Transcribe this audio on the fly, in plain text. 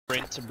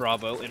sprint to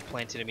Bravo and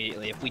plant it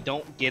immediately. If we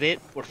don't get it,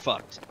 we're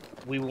fucked.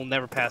 We will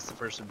never pass the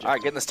first objective.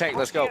 Alright, get in this tank,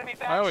 let's go.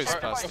 I always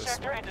pass this.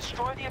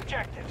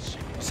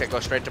 You said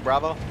go straight to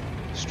Bravo?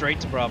 Straight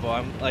to Bravo.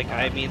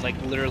 I mean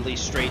like literally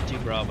straight to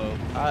Bravo.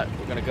 Alright,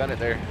 we're gonna gun it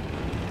there.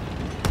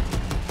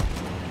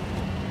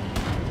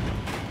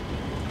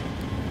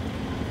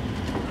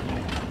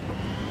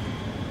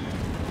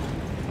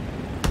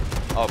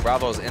 Oh,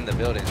 Bravo's in the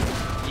building.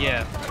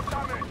 Yeah.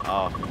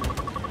 Oh.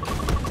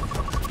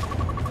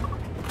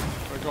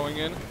 We're going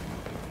in.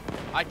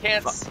 I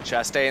can't. Should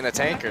I stay in the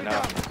tank or no?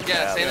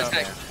 Yeah, stay in the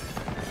tank.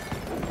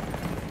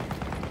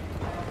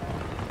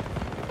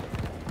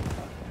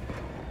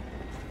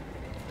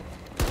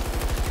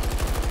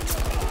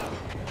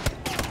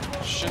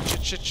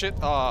 Shit.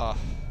 Ah,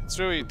 it's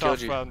really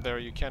tough around there.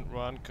 You can't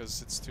run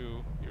because it's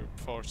you're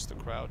forced to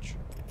crouch.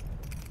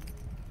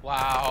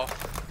 Wow.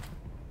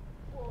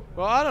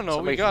 Well, I don't know.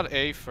 We got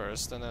A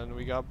first, and then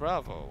we got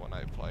Bravo when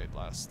I played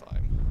last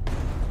time.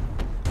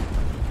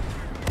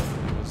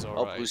 It was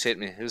alright. Oh, who's hit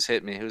me? Who's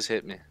hit me? Who's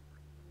hit me?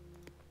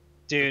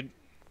 Dude,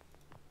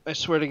 I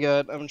swear to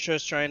God, I'm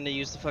just trying to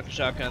use the fucking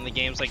shotgun. And the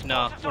game's like,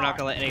 nah, we're not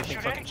gonna let anything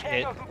fucking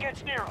hit.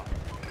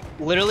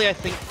 Literally, I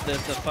think the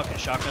fucking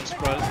shotgun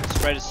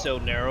spread is so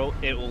narrow,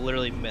 it will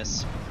literally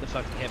miss the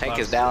fucking hitbox. Tank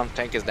is down.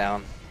 Tank is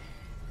down.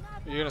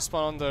 You're gonna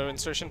spawn on the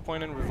insertion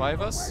point and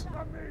revive us?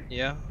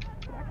 Yeah.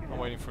 I'm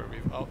waiting for a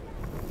revive. Oh,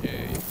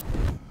 yay.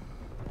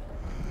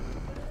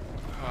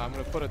 I'm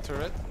gonna put a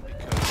turret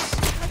because.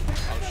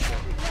 Oh shit.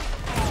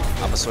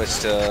 I'm gonna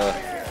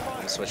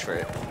switch for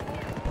it.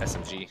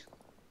 SMG.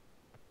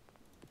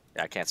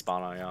 Yeah, I can't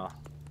spawn on y'all.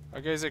 Our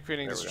guys are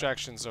creating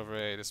distractions over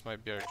A. This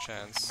might be our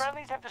chance.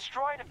 Friendlies have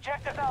destroyed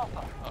objective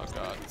Alpha. Oh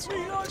god, it's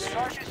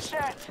Charge is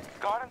set.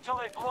 Guard until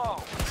they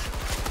blow.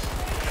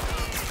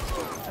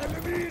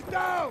 Enemy is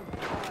down.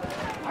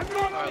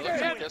 Alright,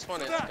 looks like this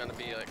one is gonna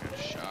be like a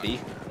shot.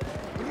 B.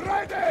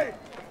 Ready.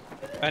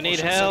 I need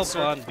help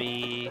on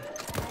B.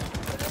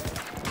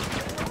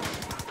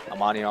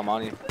 I'm on you. I'm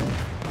on you.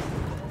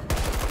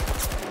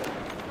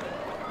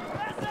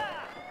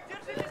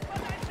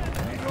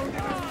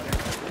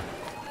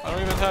 I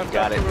don't even have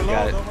got it. reload.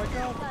 Got it. Oh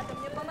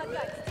my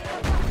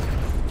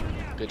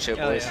god. Good shit,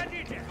 boys. Yeah.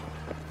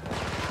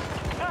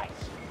 Nice.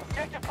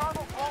 Objective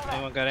Bravo blown up.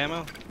 Anyone got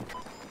ammo?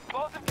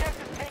 Both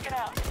objectives taken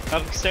out.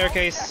 Up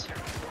staircase.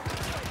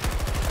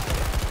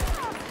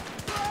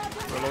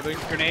 Reloading.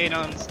 Grenade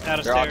on out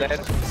of They're all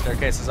stairs. dead.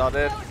 Staircase is all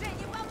dead.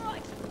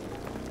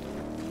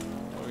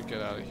 Let me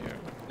get out of here.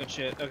 Good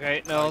shit.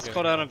 Okay, no, let's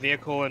call down a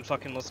vehicle and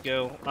fucking let's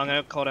go. I'm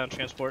gonna call down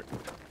transport.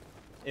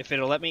 If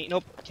it'll let me.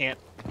 Nope, can't.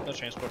 No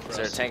transport for us. Is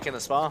there a tank in the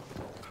spawn?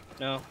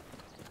 No.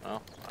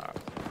 Oh, alright.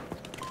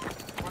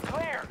 We're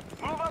clear.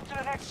 Move up to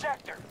the next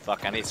sector.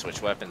 Fuck, I need to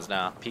switch weapons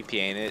now. PP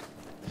ain't it.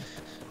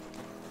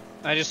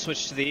 I just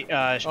switched to the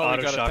got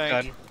auto a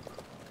shotgun. tank.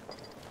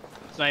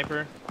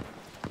 Sniper.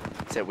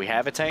 Said we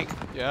have a tank?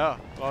 Yeah,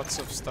 lots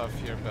of stuff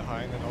here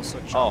behind and also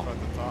a Oh, chopper at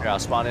the top. here, I'll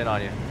spawn in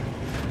on you.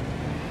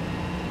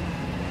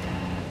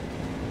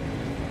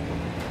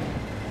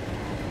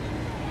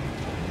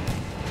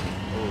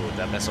 Ooh,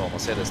 that missile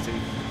almost hit us too. 2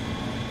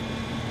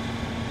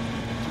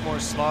 more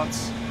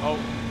slots. Oh,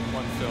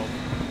 1 filled.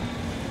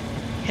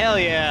 Hell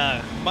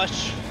yeah!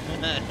 Much.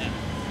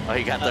 Oh,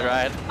 you got the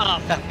ride? Oh,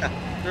 fuck.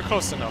 You're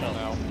close enough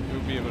now.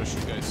 You'll be able to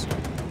shoot guys soon.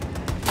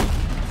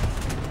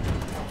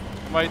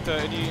 Might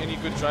any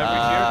good driver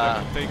here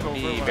that can take over?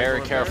 Be when I very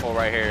go careful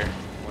there? right here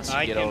once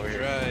you get over here.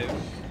 Drive.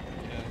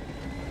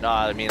 No,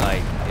 I mean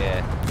like,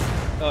 yeah.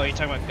 Oh, you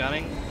talking about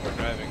gunning or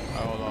driving? Oh,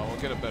 hold on, we'll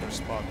get a better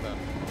spot then.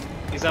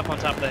 He's up on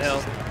top of the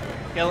hill.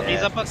 Kill,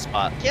 he's up on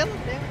spot. Kill him,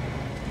 damn.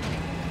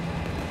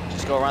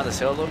 Just go around this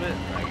hill a little bit.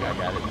 I got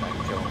it. I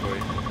can kill him for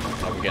you.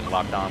 Oh, we're getting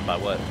locked on by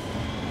what?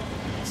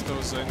 It's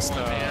those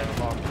insta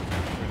lock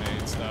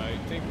grenades that I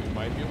think we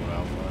might be able to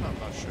outrun. I'm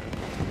not sure.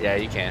 Yeah,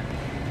 you can.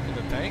 In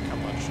the tank,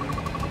 I'm not sure.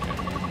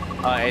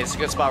 Okay. Hey, it's a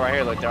good spot right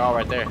here. Look, they're all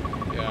right there.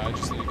 Yeah, I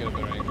just need to get a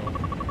better angle.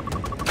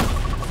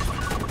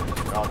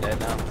 They're all dead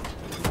now.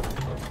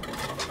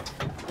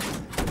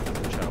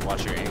 Trying to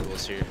watch your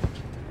angles here.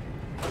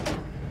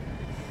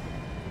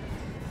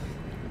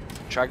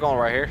 Try going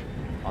right here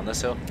on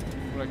this hill.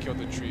 I'm gonna kill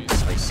the trees.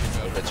 Like, I see a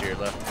little that. bit to your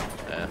left.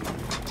 Yeah.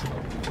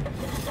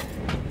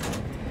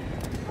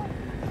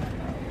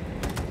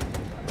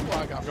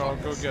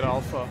 Go get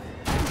Alpha.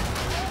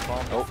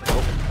 Bomb. Oh.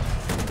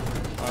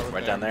 Alright,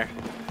 Right down there.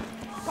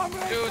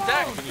 Dude,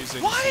 that.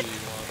 What?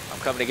 I'm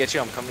coming to get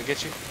you. I'm coming to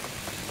get you.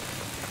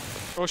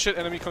 Oh shit,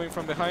 enemy coming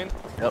from behind.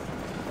 Yep.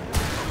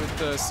 With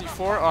the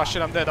C4. Oh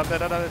shit, I'm dead. I'm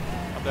dead.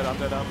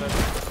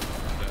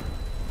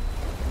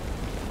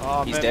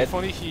 Oh He's man, dead? if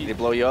only Did he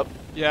blow you up?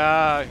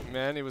 Yeah,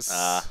 man, it was.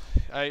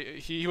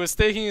 He was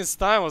taking his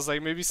time. I was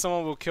like, maybe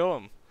someone will kill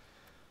him.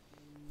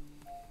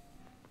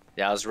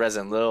 Yeah, I was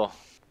resin Lil.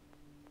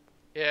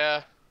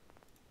 Yeah.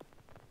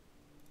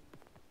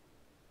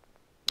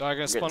 I'm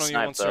gonna spawn on you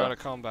sniped, once you're though. out of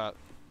combat.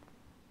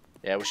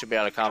 Yeah, we should be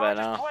out of combat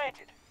Charge is now.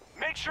 planted.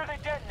 Make sure they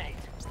detonate.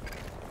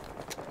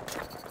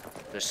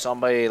 There's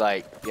somebody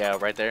like, yeah,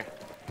 right there.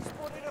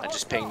 I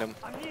just pinged him.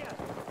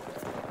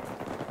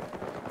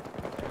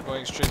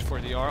 going straight for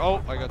the R.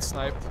 Oh, I got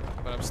sniped,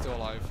 but I'm still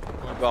alive.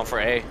 I'm going for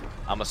A.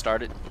 I'm gonna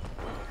start it.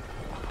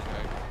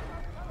 Okay.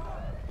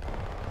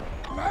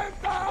 Man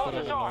Put down!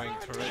 an annoying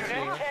turret Shoot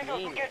any here.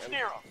 tangos who gets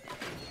near him.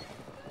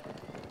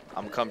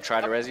 I'm gonna come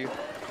try to res you.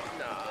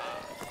 Nah.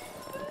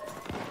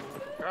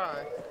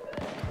 Try.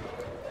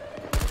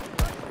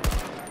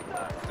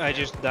 I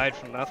just died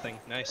from nothing.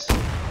 Nice. We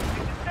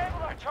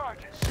disable our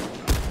charges.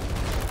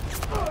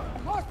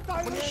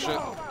 Hostile Shit.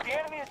 inbound! The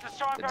enemy is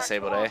disarmed our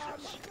Disabled A.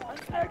 explosives.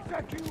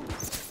 Execute!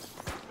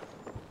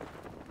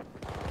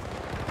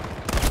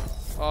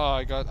 Oh,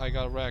 I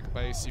got wrecked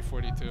by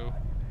AC-42.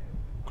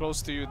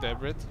 Close to you,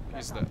 Debrit.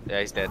 He's dead. Yeah,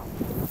 he's dead.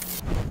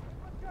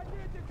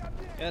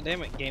 God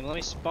damn it, game. Let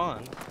me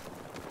spawn.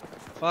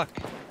 Fuck.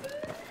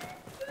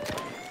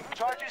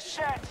 Charges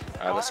set.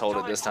 Alright, let's hold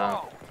it this time.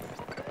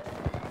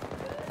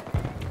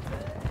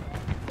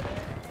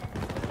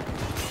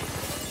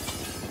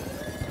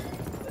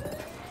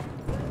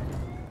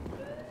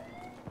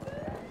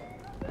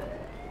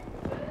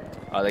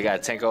 Oh, they got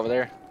a tank over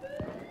there.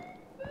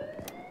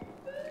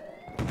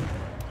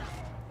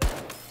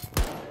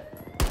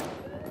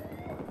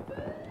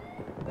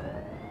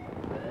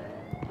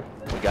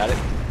 We got it.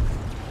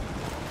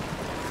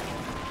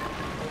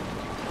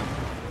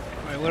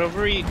 Alright,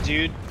 whatever you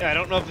do, I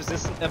don't know if it's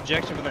this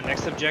objective or the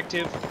next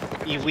objective.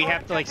 We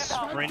have to like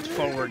sprint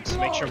forward to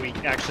make sure we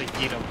actually,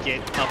 you know,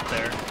 get up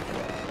there.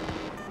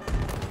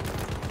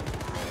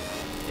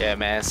 Yeah,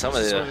 man. Some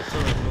of the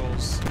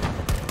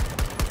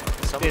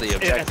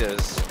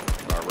objectives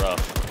are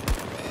rough.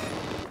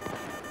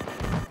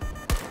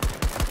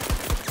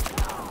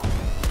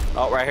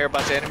 Oh, right here, a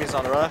bunch of enemies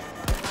on the rough.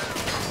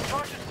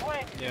 Charges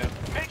blink. Yeah.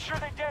 Make sure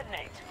they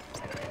detonate.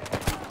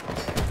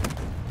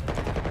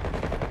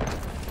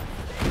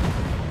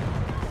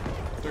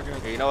 They're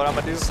gonna You know what I'm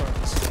gonna do?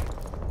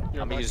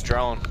 You're I'm gonna back. use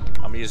drone.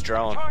 I'm gonna use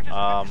drone.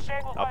 I'll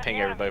ping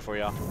everybody for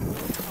y'all.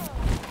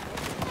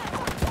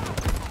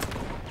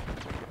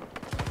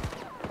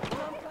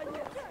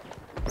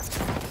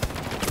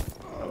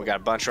 We got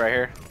a bunch right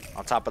here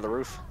on top of the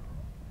roof.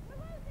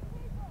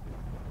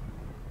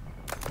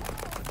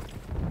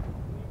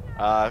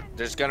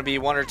 There's gonna be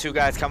 1 or 2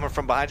 guys coming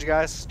from behind you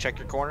guys. Check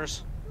your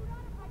corners.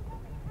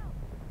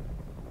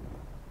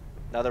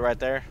 Another right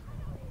there.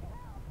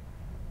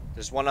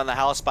 There's one on the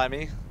house by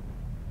me.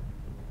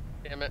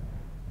 Damn it.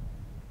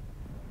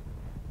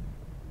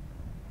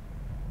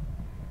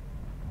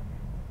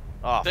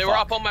 Oh, They were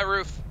up on my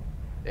roof.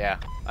 Yeah,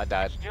 I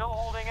died. Still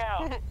holding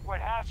out. We're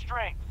at half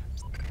strength.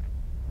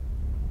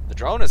 The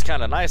drone is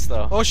kind of nice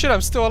though. Oh shit,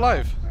 I'm still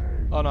alive.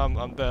 Oh no,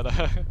 I'm dead.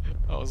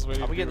 I was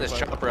waiting. I'm to getting be this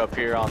revived. chopper up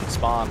here on the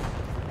spawn.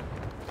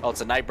 Oh,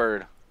 it's a night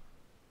bird.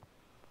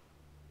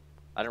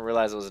 I didn't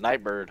realize it was a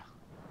night bird.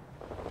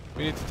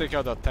 We need to take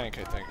out that tank,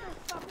 I think.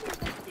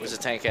 Where's the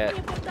tank at?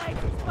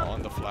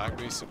 On the flag,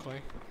 basically.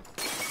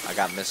 I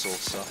got missiles,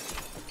 so.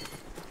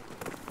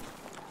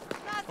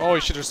 Oh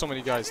shit, there's so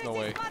many guys. No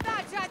way.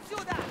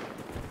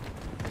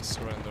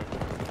 Surrender.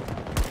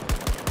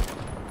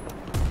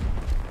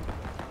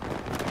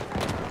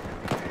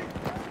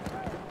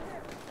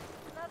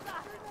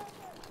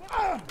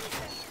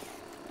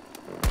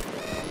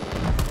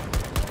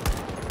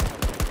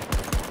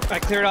 I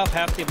cleared off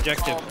half the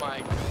objective. Oh my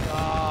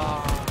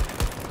god.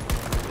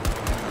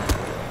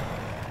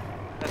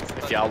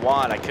 If y'all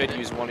want, I could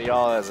use one of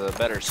y'all as a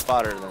better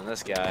spotter than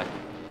this guy.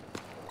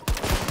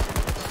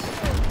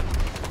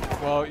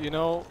 Well, you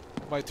know,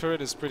 my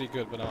turret is pretty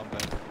good, but now I'm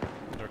dead.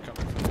 They're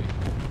coming for me.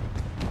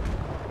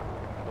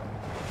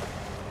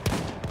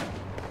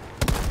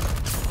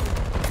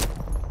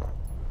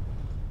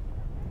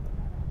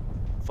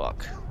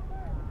 Fuck.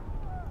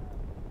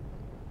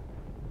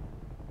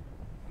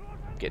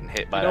 Getting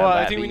hit by You know what?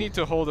 that I think we Labby. need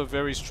to hold a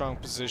very strong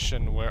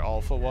position where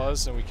Alpha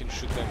was, and we can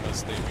shoot them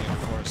as they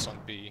reinforce on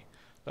B.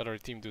 Let our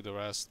team do the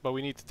rest. But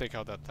we need to take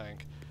out that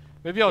tank.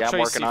 Maybe I'll Yeah, I'm try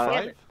working on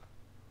C5. it.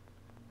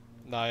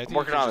 Nah, I think I'm we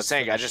working can on the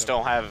tank. I finish just him.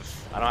 don't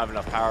have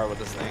enough power with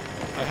this thing.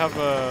 I have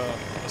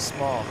a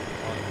small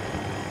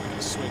one. We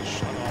can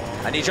switch on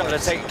all. I need y'all to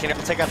take. Can you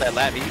take out that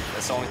Labby?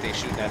 That's the only thing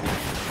shooting at me.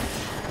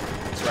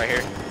 It's right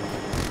here.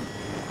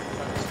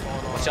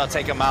 Once y'all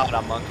take him out,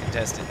 I'm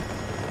uncontested.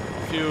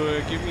 If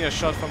you give me a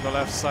shot from the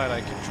left side,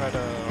 I can try to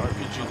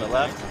RPG On the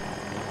left.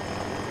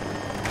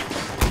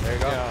 There you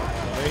go.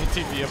 Yeah, the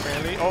ATV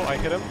apparently. Oh, I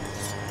hit him.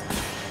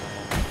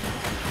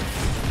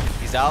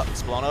 He's out.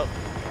 It's blown up.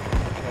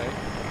 Okay.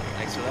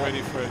 Thanks for that.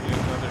 Ready for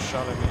another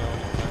shot. Let me know when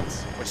it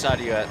lands. Which side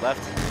are you at?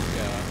 Left?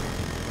 Yeah.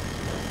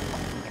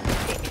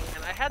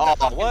 And I had to Oh,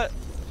 fucking what?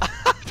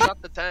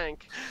 shut the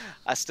tank.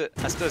 I stood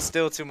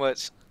still too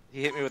much.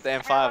 He hit me with the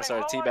M5 and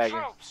started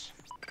teabagging.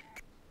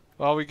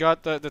 Well, we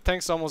got the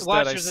tank's almost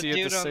Watch, dead. I there's a see it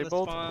dude on the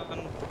disabled.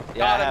 spawn.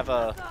 Yeah, I have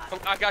a.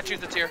 I got you,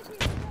 that's here.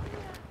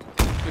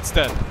 It's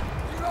dead.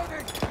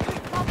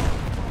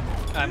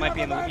 I might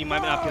be in the. You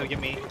might not be able to get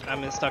me.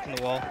 I'm stuck in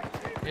the wall.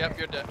 Yep,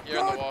 you're dead.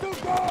 You're on the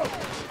wall.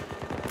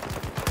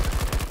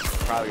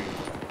 Probably.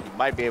 You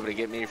might be able to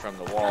get me from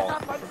the wall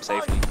from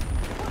safety.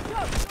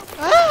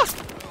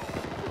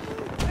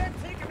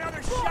 Take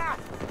another shot!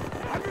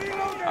 I'm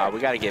reloading! We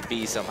gotta get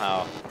B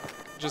somehow.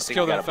 Just think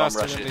kill we them gotta bum faster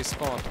rush than it. they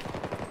spawn.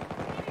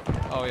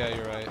 Oh yeah,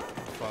 you're right.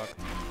 Fuck.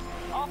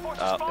 All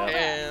forces Oh, fall yeah. back.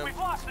 Damn. We've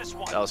lost this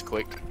one. That was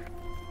quick.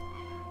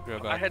 Go I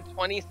back. had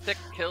 26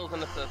 kills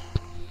and assists.